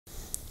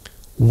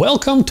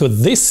Welcome to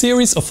this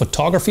series of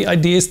photography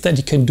ideas that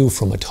you can do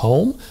from at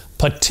home,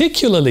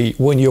 particularly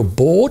when you're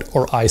bored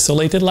or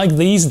isolated like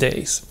these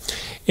days.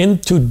 In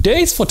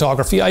today's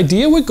photography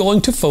idea, we're going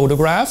to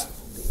photograph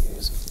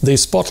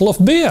this bottle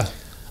of beer.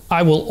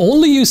 I will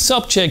only use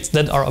subjects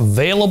that are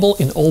available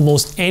in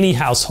almost any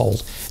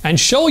household and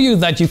show you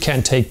that you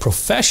can take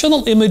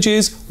professional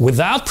images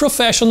without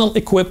professional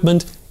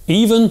equipment,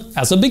 even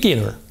as a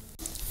beginner.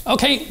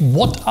 Okay,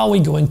 what are we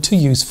going to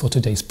use for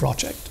today's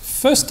project?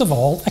 First of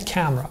all, a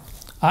camera.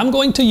 I'm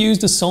going to use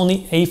the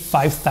Sony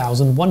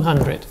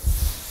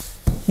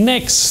a5100.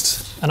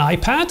 Next, an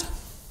iPad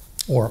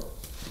or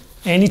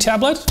any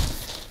tablet,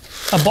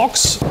 a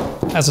box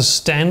as a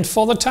stand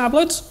for the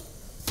tablet,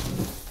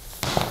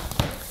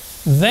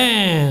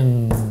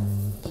 then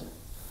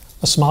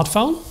a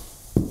smartphone,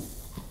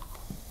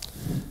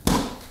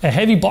 a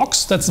heavy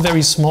box that's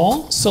very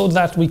small so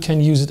that we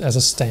can use it as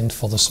a stand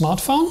for the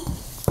smartphone,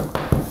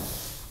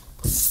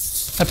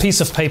 a piece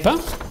of paper,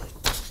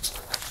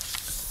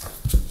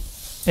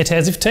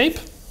 adhesive tape,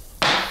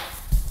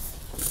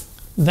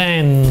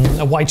 then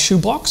a white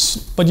shoebox,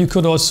 but you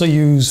could also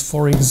use,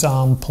 for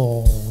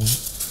example,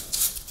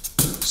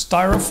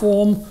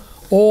 styrofoam,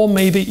 or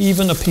maybe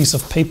even a piece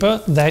of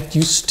paper that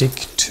you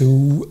stick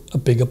to a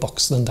bigger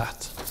box than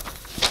that.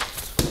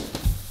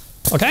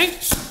 Okay?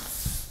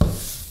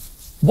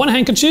 One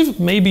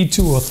handkerchief, maybe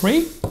 2 or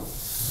 3,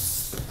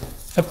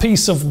 a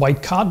piece of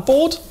white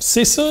cardboard,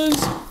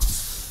 scissors,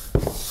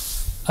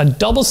 a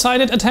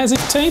double-sided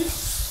adhesive tape,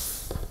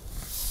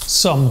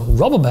 some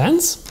rubber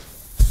bands,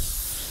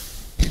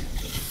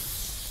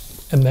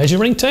 a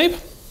measuring tape,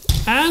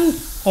 and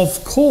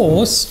of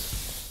course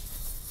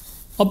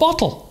a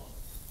bottle.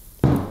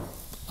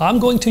 I'm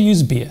going to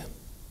use beer.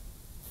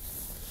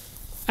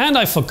 And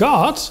I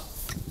forgot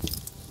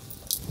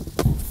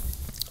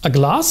a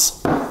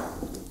glass,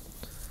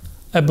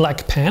 a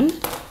black pen,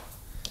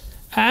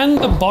 and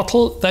a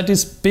bottle that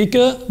is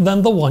bigger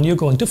than the one you're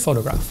going to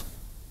photograph.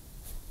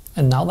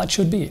 And now that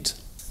should be it.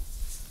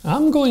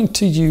 I'm going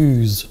to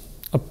use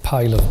a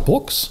pile of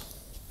books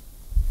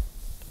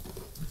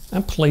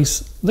and place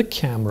the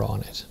camera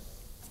on it.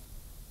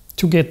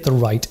 To get the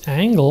right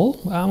angle,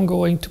 I'm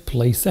going to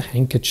place a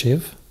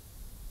handkerchief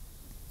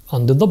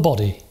under the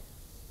body.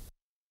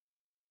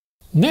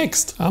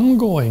 Next, I'm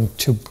going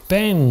to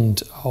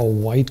bend our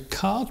white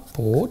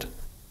cardboard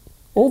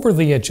over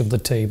the edge of the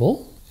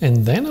table,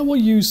 and then I will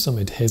use some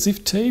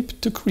adhesive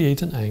tape to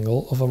create an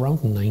angle of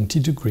around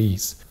 90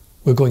 degrees.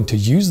 We're going to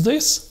use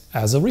this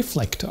as a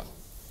reflector.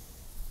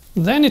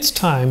 Then it's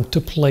time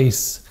to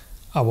place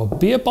our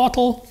beer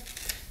bottle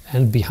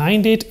and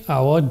behind it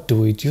our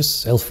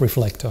do-it-yourself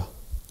reflector.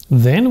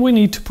 Then we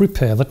need to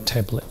prepare the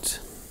tablet.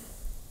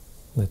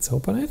 Let's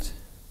open it.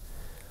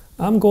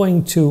 I'm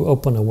going to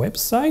open a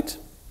website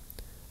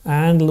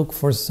and look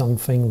for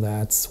something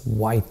that's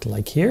white,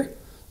 like here.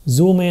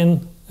 Zoom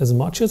in as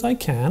much as I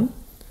can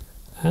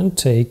and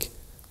take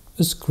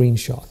a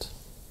screenshot.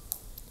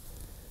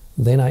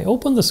 Then I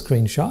open the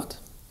screenshot,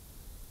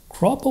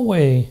 crop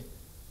away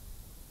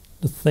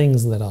the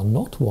things that are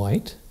not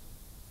white,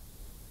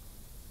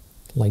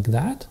 like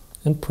that,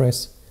 and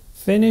press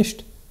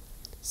Finished,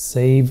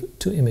 Save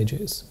to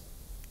Images.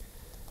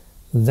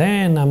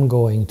 Then I'm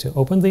going to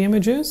open the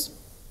images,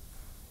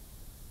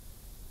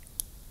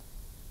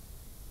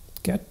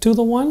 get to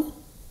the one,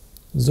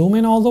 zoom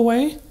in all the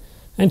way,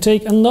 and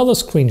take another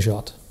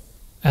screenshot.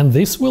 And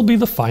this will be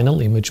the final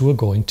image we're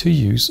going to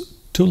use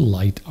to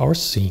light our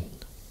scene.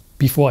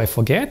 Before I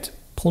forget,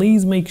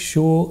 please make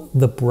sure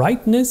the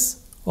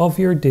brightness of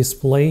your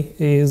display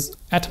is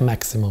at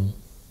maximum.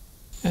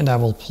 And I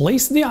will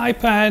place the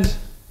iPad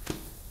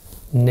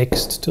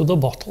next to the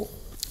bottle.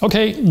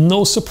 Okay,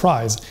 no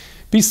surprise.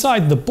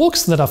 Beside the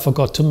books that I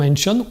forgot to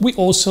mention, we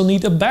also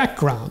need a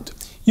background.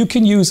 You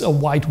can use a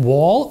white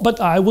wall,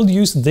 but I will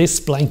use this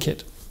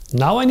blanket.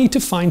 Now I need to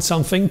find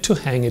something to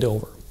hang it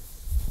over.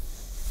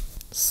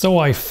 So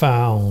I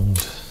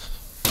found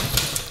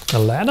a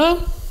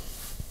ladder,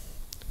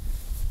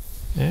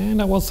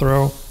 and I will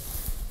throw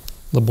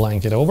the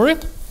blanket over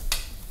it.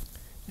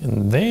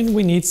 And then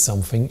we need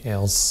something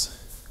else.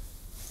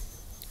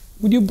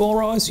 Would you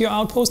borrow us your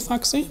outpost,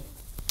 Foxy?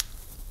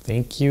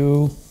 Thank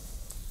you.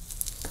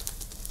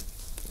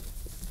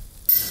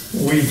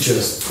 We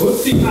just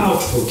put the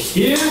outhook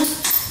here,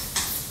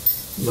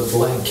 the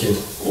blanket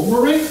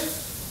over it,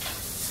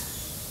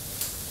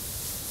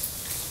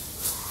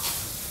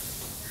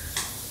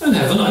 and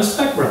have a nice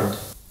background.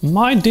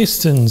 My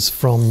distance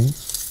from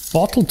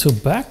bottle to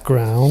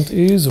background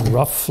is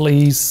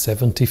roughly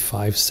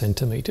 75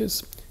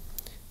 centimeters.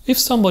 If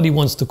somebody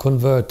wants to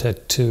convert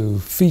that to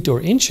feet or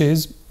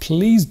inches,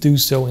 please do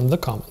so in the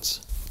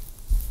comments.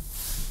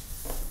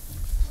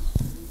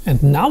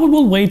 And now we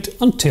will wait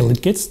until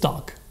it gets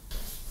dark.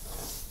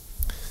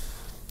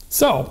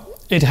 So,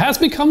 it has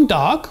become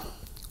dark.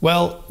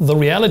 Well, the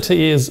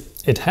reality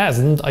is it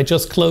hasn't. I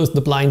just closed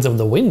the blinds of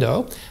the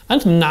window,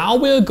 and now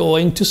we're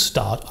going to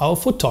start our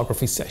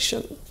photography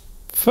session.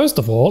 First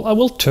of all, I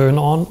will turn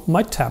on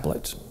my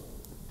tablet.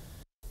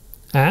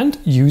 and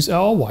use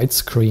our white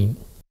screen.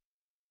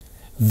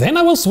 Then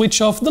I will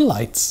switch off the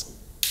lights.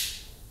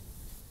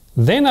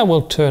 Then I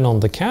will turn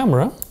on the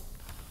camera,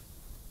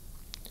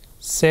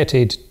 set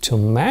it to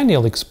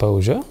manual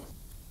exposure,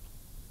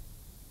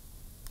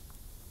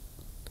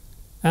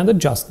 and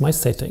adjust my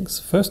settings.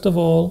 First of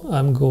all,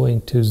 I'm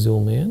going to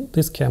zoom in.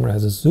 This camera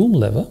has a zoom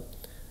lever.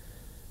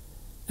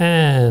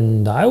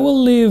 And I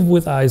will live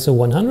with ISO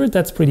 100,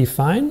 that's pretty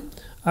fine.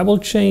 I will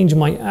change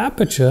my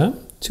aperture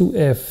to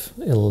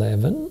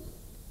f11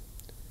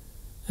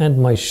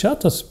 and my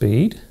shutter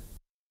speed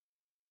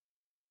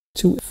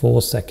to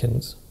 4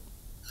 seconds.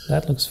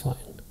 That looks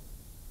fine.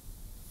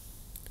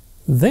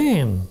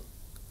 Then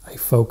I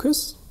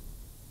focus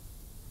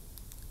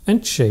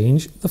and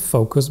change the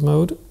focus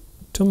mode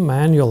to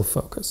manual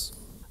focus.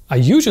 I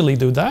usually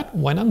do that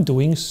when I'm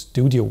doing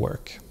studio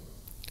work.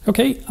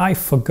 Okay, I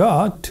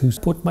forgot to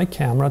put my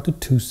camera to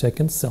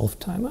 2-second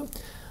self-timer.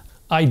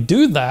 I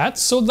do that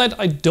so that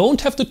I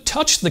don't have to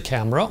touch the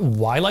camera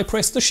while I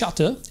press the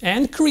shutter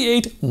and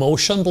create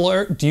motion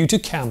blur due to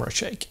camera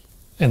shake.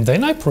 And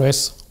then I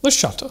press the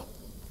shutter.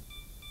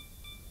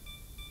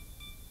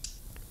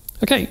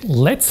 Okay,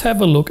 let's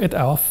have a look at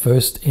our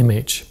first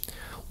image.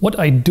 What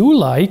I do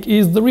like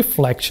is the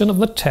reflection of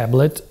the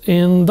tablet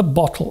in the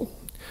bottle.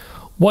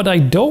 What I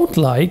don't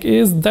like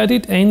is that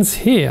it ends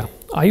here.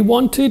 I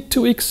want it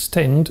to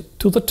extend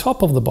to the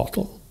top of the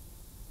bottle.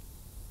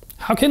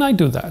 How can I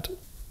do that?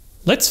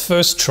 Let's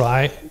first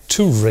try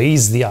to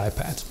raise the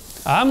iPad.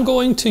 I'm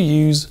going to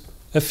use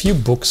a few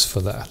books for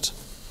that.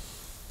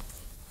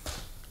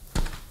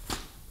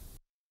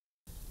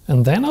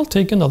 And then I'll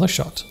take another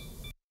shot.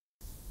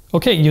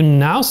 Okay, you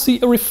now see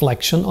a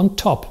reflection on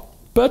top,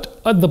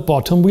 but at the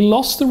bottom we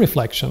lost the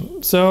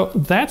reflection, so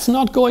that's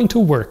not going to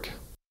work.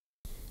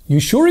 You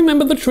sure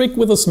remember the trick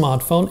with a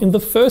smartphone in the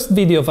first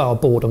video of our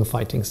boredom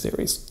fighting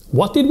series.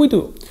 What did we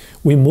do?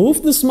 We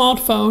moved the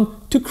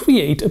smartphone to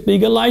create a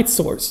bigger light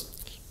source.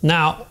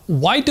 Now,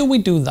 why do we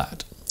do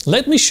that?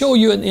 Let me show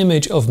you an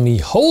image of me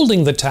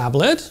holding the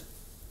tablet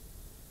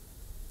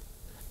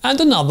and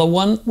another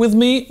one with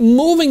me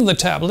moving the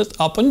tablet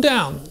up and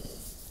down.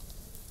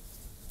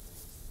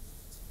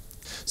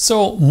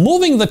 So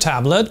moving the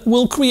tablet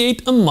will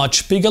create a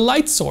much bigger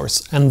light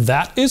source, and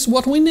that is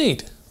what we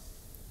need.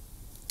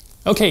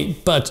 Okay,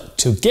 but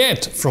to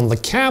get from the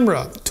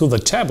camera to the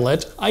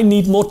tablet, I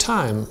need more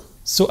time.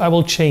 So I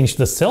will change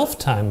the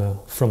self-timer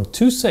from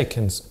 2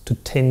 seconds to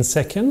 10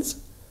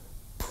 seconds,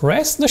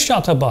 press the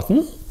shutter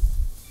button,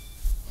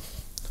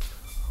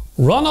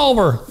 run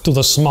over to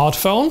the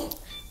smartphone,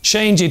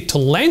 change it to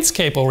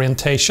landscape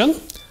orientation,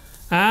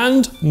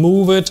 and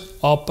move it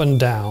up and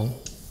down.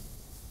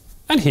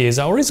 And here's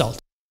our result.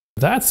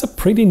 That's a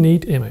pretty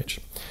neat image.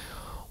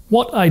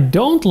 What I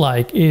don't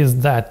like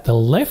is that the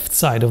left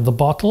side of the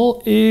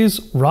bottle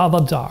is rather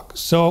dark,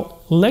 so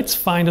let's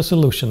find a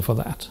solution for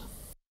that.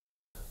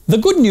 The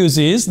good news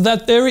is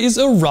that there is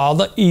a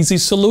rather easy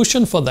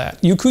solution for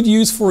that. You could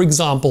use, for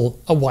example,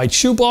 a white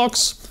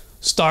shoebox,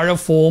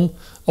 styrofoam,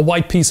 a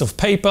white piece of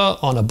paper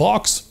on a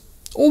box,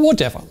 or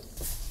whatever.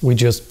 We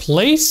just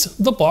place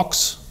the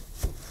box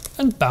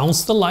and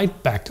bounce the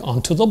light back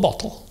onto the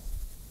bottle.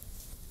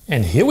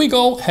 And here we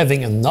go,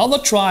 having another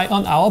try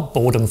on our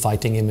boredom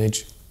fighting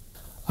image.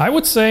 I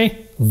would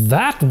say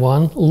that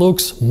one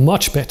looks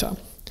much better.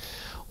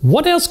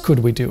 What else could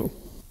we do?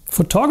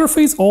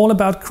 Photography is all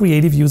about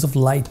creative use of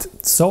light.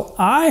 So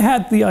I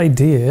had the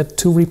idea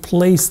to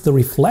replace the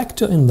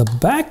reflector in the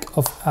back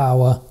of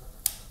our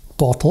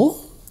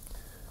bottle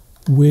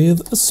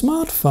with a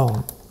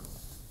smartphone.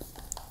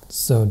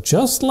 So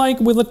just like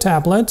with a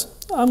tablet,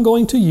 I'm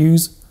going to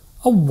use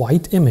a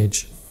white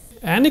image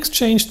and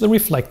exchange the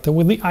reflector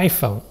with the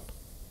iPhone.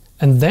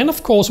 And then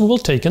of course we will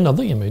take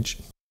another image.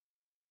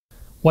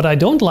 What I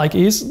don't like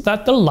is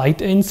that the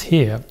light ends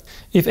here.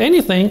 If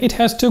anything, it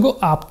has to go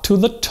up to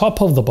the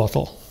top of the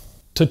bottle.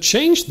 To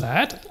change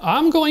that,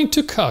 I'm going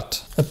to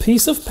cut a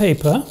piece of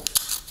paper,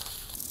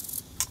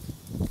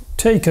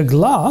 take a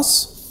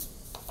glass,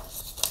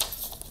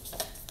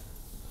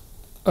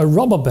 a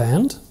rubber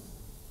band,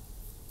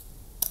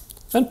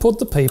 and put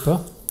the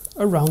paper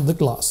around the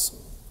glass,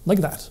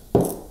 like that.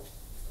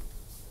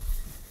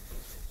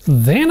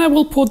 Then I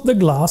will put the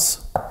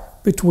glass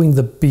between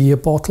the beer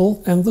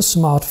bottle and the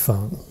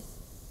smartphone.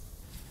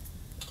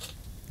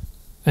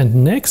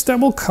 And next I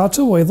will cut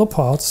away the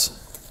parts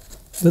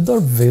that are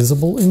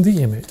visible in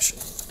the image.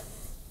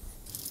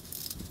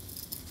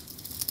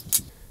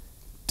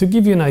 To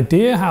give you an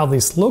idea how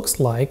this looks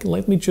like,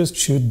 let me just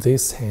shoot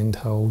this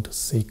handheld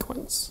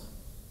sequence.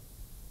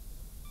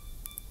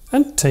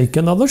 And take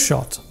another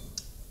shot.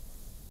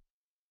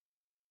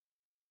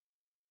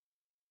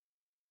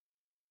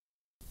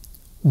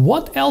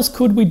 What else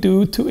could we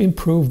do to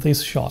improve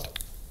this shot?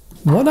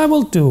 What I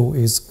will do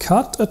is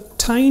cut a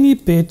tiny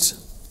bit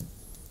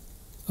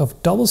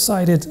of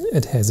double-sided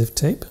adhesive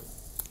tape,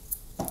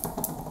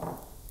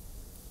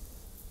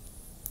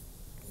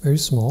 very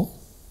small,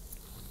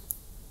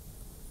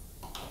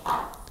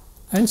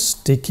 and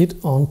stick it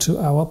onto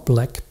our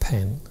black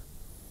pen.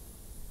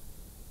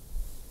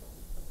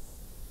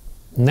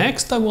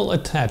 Next I will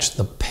attach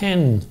the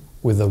pen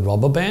with a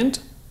rubber band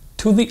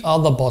to the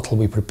other bottle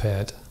we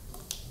prepared.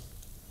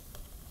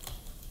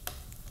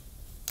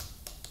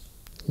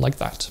 Like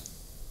that.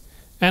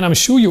 And I'm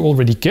sure you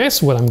already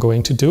guess what I'm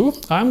going to do.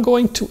 I'm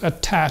going to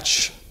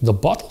attach the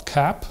bottle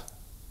cap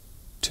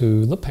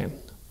to the pen.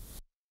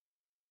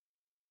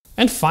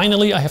 And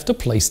finally I have to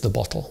place the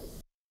bottle.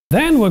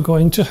 Then we're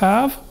going to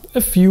have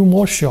a few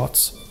more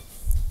shots.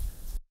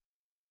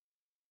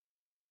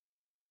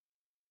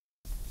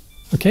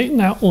 Okay,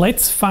 now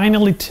let's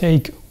finally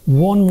take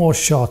one more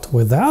shot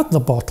without the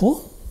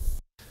bottle.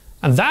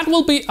 And that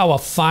will be our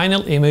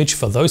final image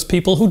for those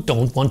people who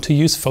don't want to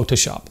use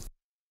Photoshop.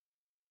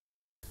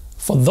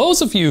 For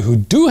those of you who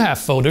do have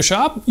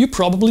Photoshop, you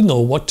probably know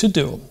what to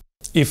do.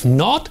 If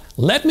not,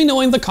 let me know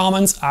in the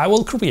comments. I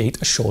will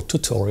create a short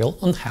tutorial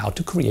on how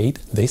to create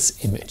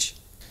this image.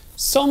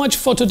 So much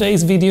for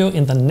today's video.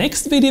 In the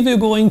next video we're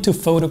going to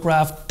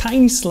photograph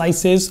tiny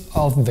slices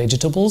of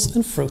vegetables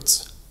and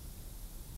fruits.